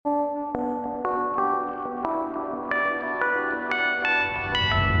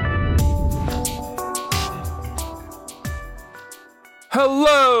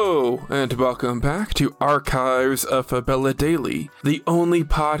Hello, and welcome back to Archives of Fabella Daily, the only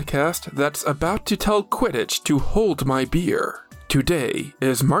podcast that's about to tell Quidditch to hold my beer. Today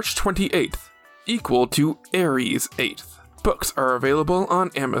is March 28th, equal to Aries 8th. Books are available on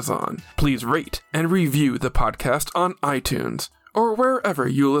Amazon. Please rate and review the podcast on iTunes, or wherever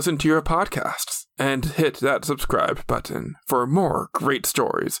you listen to your podcasts, and hit that subscribe button for more great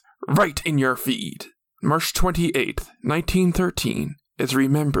stories right in your feed. March 28th, 1913 is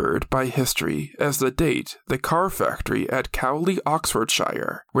remembered by history as the date the car factory at Cowley,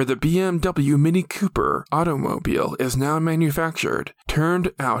 Oxfordshire, where the BMW Mini Cooper automobile is now manufactured,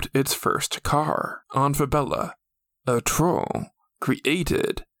 turned out its first car. On Fabella, a troll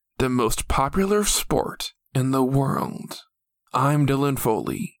created the most popular sport in the world. I'm Dylan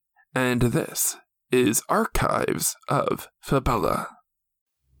Foley, and this is Archives of Fabella.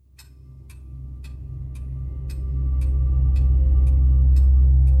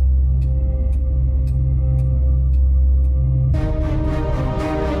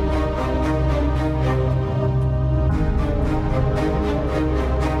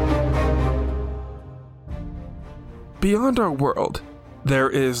 Beyond our world, there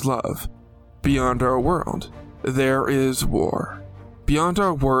is love. Beyond our world, there is war. Beyond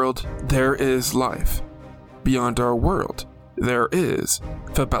our world, there is life. Beyond our world, there is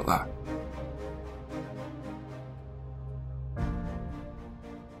Fabella.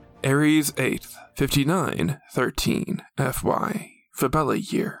 Aries 8th, 5913 FY, Fabella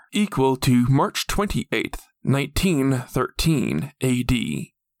year, equal to March 28th, 1913 AD,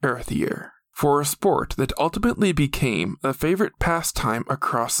 Earth year. For a sport that ultimately became a favorite pastime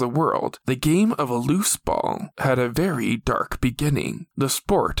across the world, the game of a loose ball had a very dark beginning. The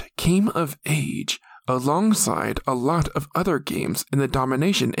sport came of age alongside a lot of other games in the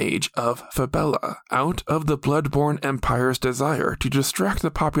domination age of Fabella, out of the Bloodborne Empire's desire to distract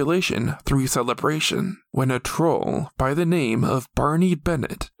the population through celebration, when a troll by the name of Barney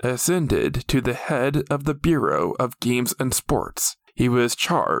Bennett ascended to the head of the Bureau of Games and Sports. He was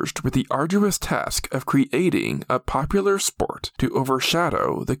charged with the arduous task of creating a popular sport to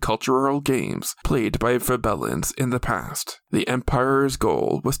overshadow the cultural games played by Fabellans in the past. The Empire's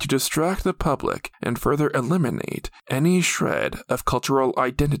goal was to distract the public and further eliminate any shred of cultural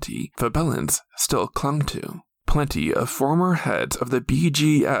identity Fabellans still clung to. Plenty of former heads of the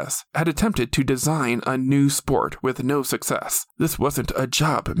BGS had attempted to design a new sport with no success. This wasn't a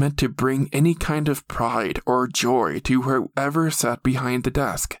job meant to bring any kind of pride or joy to whoever sat behind the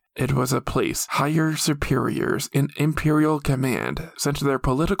desk. It was a place higher superiors in Imperial Command sent their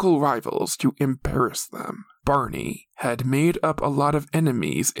political rivals to embarrass them. Barney had made up a lot of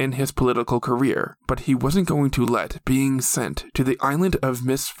enemies in his political career, but he wasn't going to let being sent to the island of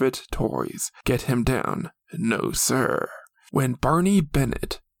misfit toys get him down. No, sir. When Barney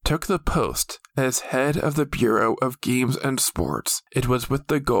Bennett took the post as head of the Bureau of Games and Sports, it was with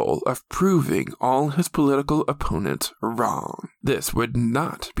the goal of proving all his political opponents wrong. This would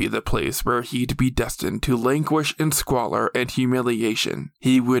not be the place where he'd be destined to languish in squalor and humiliation.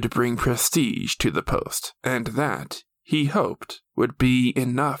 He would bring prestige to the post, and that, he hoped, would be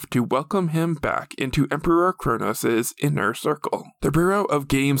enough to welcome him back into Emperor Kronos' inner circle. The Bureau of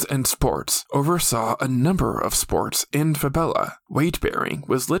Games and Sports oversaw a number of sports in Fabella. Weight-bearing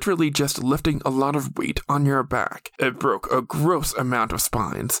was literally just lifting a lot of weight on your back. It broke a gross amount of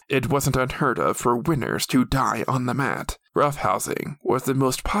spines. It wasn't unheard of for winners to die on the mat. Roughhousing was the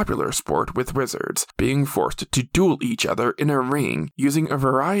most popular sport, with wizards being forced to duel each other in a ring using a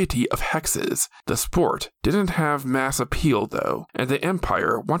variety of hexes. The sport didn't have mass appeal though, and the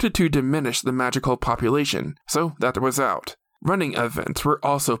Empire wanted to diminish the magical population, so that was out. Running events were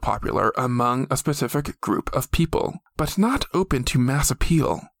also popular among a specific group of people, but not open to mass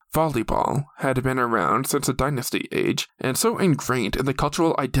appeal. Volleyball had been around since the Dynasty Age, and so ingrained in the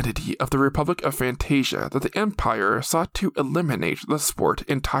cultural identity of the Republic of Fantasia that the Empire sought to eliminate the sport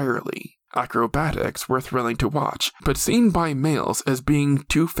entirely. Acrobatics were thrilling to watch, but seen by males as being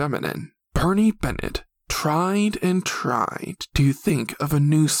too feminine. Barney Bennett tried and tried to think of a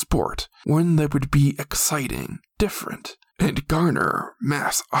new sport, one that would be exciting, different, and garner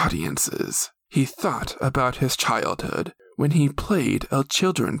mass audiences. He thought about his childhood, when he played a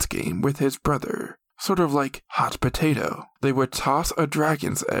children's game with his brother, sort of like hot potato. They would toss a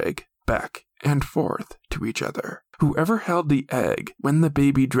dragon's egg back and forth to each other. Whoever held the egg when the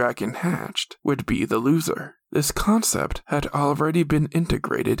baby dragon hatched would be the loser. This concept had already been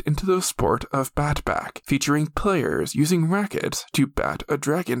integrated into the sport of batback, featuring players using rackets to bat a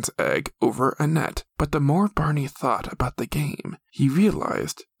dragon's egg over a net. But the more Barney thought about the game, he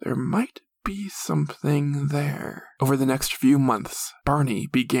realized there might be something there. Over the next few months, Barney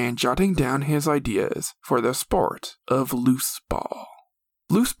began jotting down his ideas for the sport of loose ball.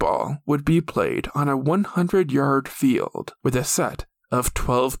 Loose ball would be played on a 100-yard field with a set of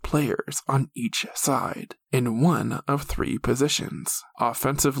 12 players on each side in one of 3 positions: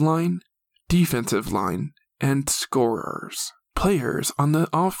 offensive line, defensive line, and scorers. Players on the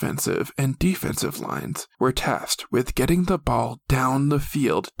offensive and defensive lines were tasked with getting the ball down the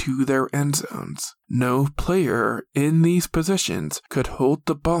field to their end zones. No player in these positions could hold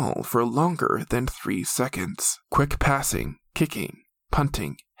the ball for longer than 3 seconds. Quick passing, kicking,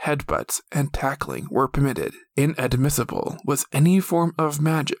 punting, headbutts, and tackling were permitted. Inadmissible was any form of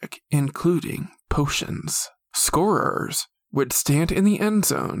magic, including potions. Scorers would stand in the end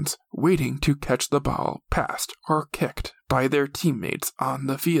zones waiting to catch the ball passed or kicked by their teammates on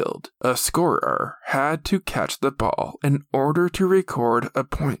the field. A scorer had to catch the ball in order to record a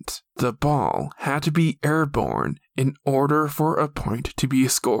point. The ball had to be airborne in order for a point to be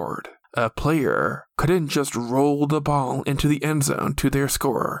scored. A player couldn't just roll the ball into the end zone to their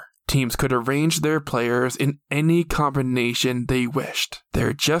scorer. Teams could arrange their players in any combination they wished.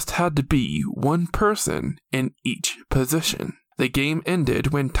 There just had to be one person in each position. The game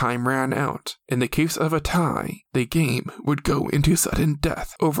ended when time ran out. In the case of a tie, the game would go into sudden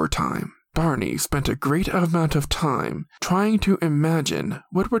death overtime. Barney spent a great amount of time trying to imagine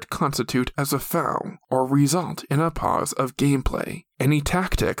what would constitute as a foul or result in a pause of gameplay. Any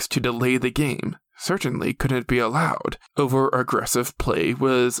tactics to delay the game certainly couldn't be allowed. Over-aggressive play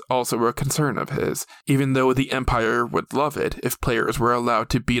was also a concern of his, even though the Empire would love it if players were allowed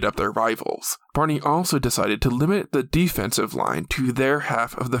to beat up their rivals. Barney also decided to limit the defensive line to their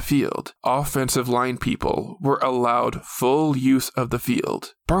half of the field. Offensive line people were allowed full use of the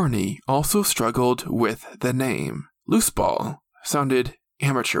field. Barney also struggled with the name. Loose ball sounded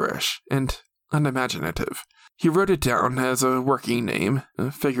amateurish and unimaginative. He wrote it down as a working name,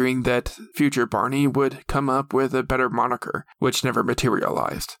 figuring that future Barney would come up with a better moniker, which never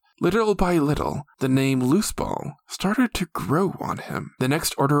materialized. Little by little, the name Looseball started to grow on him. The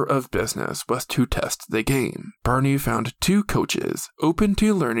next order of business was to test the game. Barney found 2 coaches open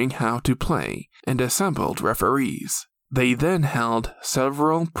to learning how to play and assembled referees. They then held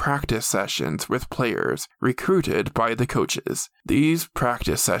several practice sessions with players recruited by the coaches. These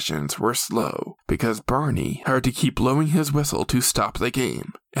practice sessions were slow because Barney had to keep blowing his whistle to stop the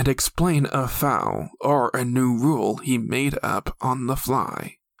game and explain a foul or a new rule he made up on the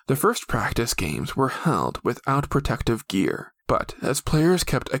fly. The first practice games were held without protective gear, but as players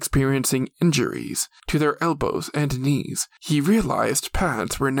kept experiencing injuries to their elbows and knees, he realized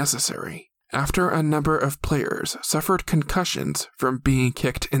pads were necessary. After a number of players suffered concussions from being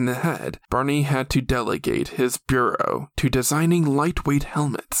kicked in the head, Barney had to delegate his bureau to designing lightweight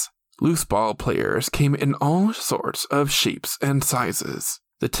helmets. Loose ball players came in all sorts of shapes and sizes.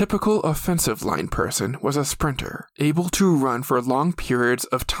 The typical offensive line person was a sprinter, able to run for long periods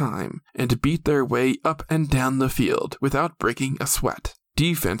of time and beat their way up and down the field without breaking a sweat.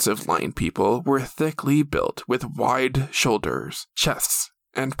 Defensive line people were thickly built with wide shoulders, chests,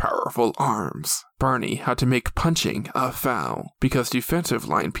 and powerful arms. Barney had to make punching a foul because defensive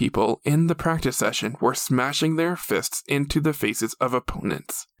line people in the practice session were smashing their fists into the faces of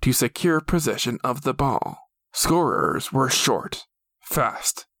opponents to secure possession of the ball. Scorers were short,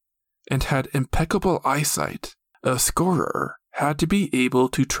 fast, and had impeccable eyesight. A scorer had to be able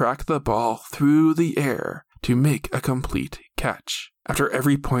to track the ball through the air to make a complete catch. After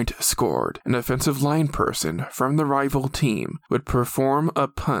every point scored, an offensive line person from the rival team would perform a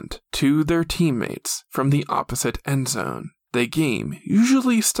punt to their teammates from the opposite end zone. The game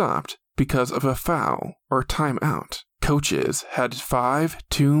usually stopped because of a foul or timeout. Coaches had 5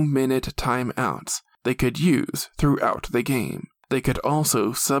 2-minute timeouts they could use throughout the game. They could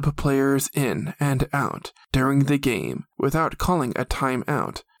also sub players in and out during the game without calling a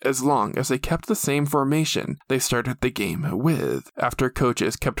timeout, as long as they kept the same formation they started the game with. After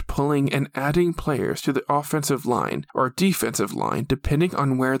coaches kept pulling and adding players to the offensive line or defensive line depending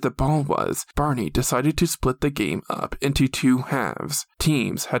on where the ball was, Barney decided to split the game up into 2 halves.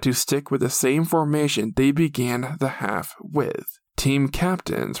 Teams had to stick with the same formation they began the half with. Team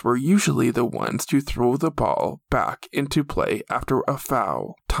captains were usually the ones to throw the ball back into play after a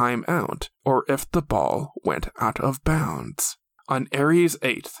foul, timeout, or if the ball went out of bounds. On Aries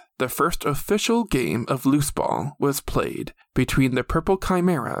 8th, the first official game of loose ball was played between the Purple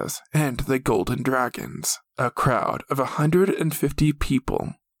Chimeras and the Golden Dragons. A crowd of 150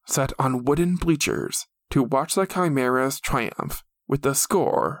 people sat on wooden bleachers to watch the Chimeras triumph with a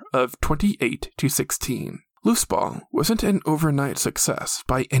score of 28-16. Loose ball wasn't an overnight success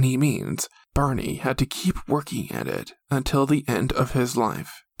by any means. Barney had to keep working at it until the end of his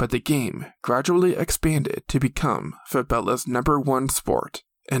life, but the game gradually expanded to become Fabella's #1 sport,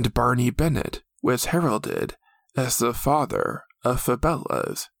 and Barney Bennett was heralded as the father of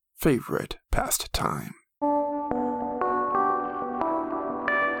Fabella's favorite pastime.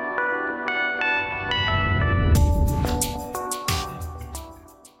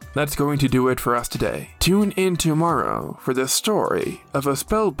 That's going to do it for us today. Tune in tomorrow for the story of a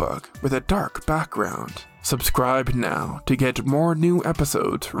spellbook with a dark background. Subscribe now to get more new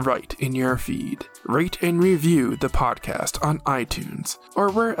episodes right in your feed. Rate and review the podcast on iTunes or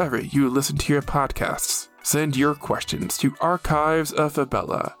wherever you listen to your podcasts. Send your questions to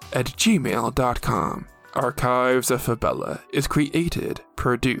archivesoffabella@gmail.com. Archives of Fabella is created,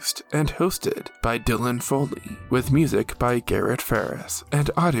 produced, and hosted by Dylan Foley, with music by Garrett Ferris and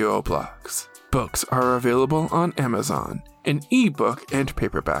audio blocks. Books are available on Amazon in ebook and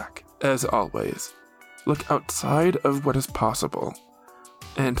paperback. As always, look outside of what is possible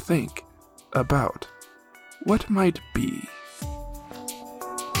and think about what might be.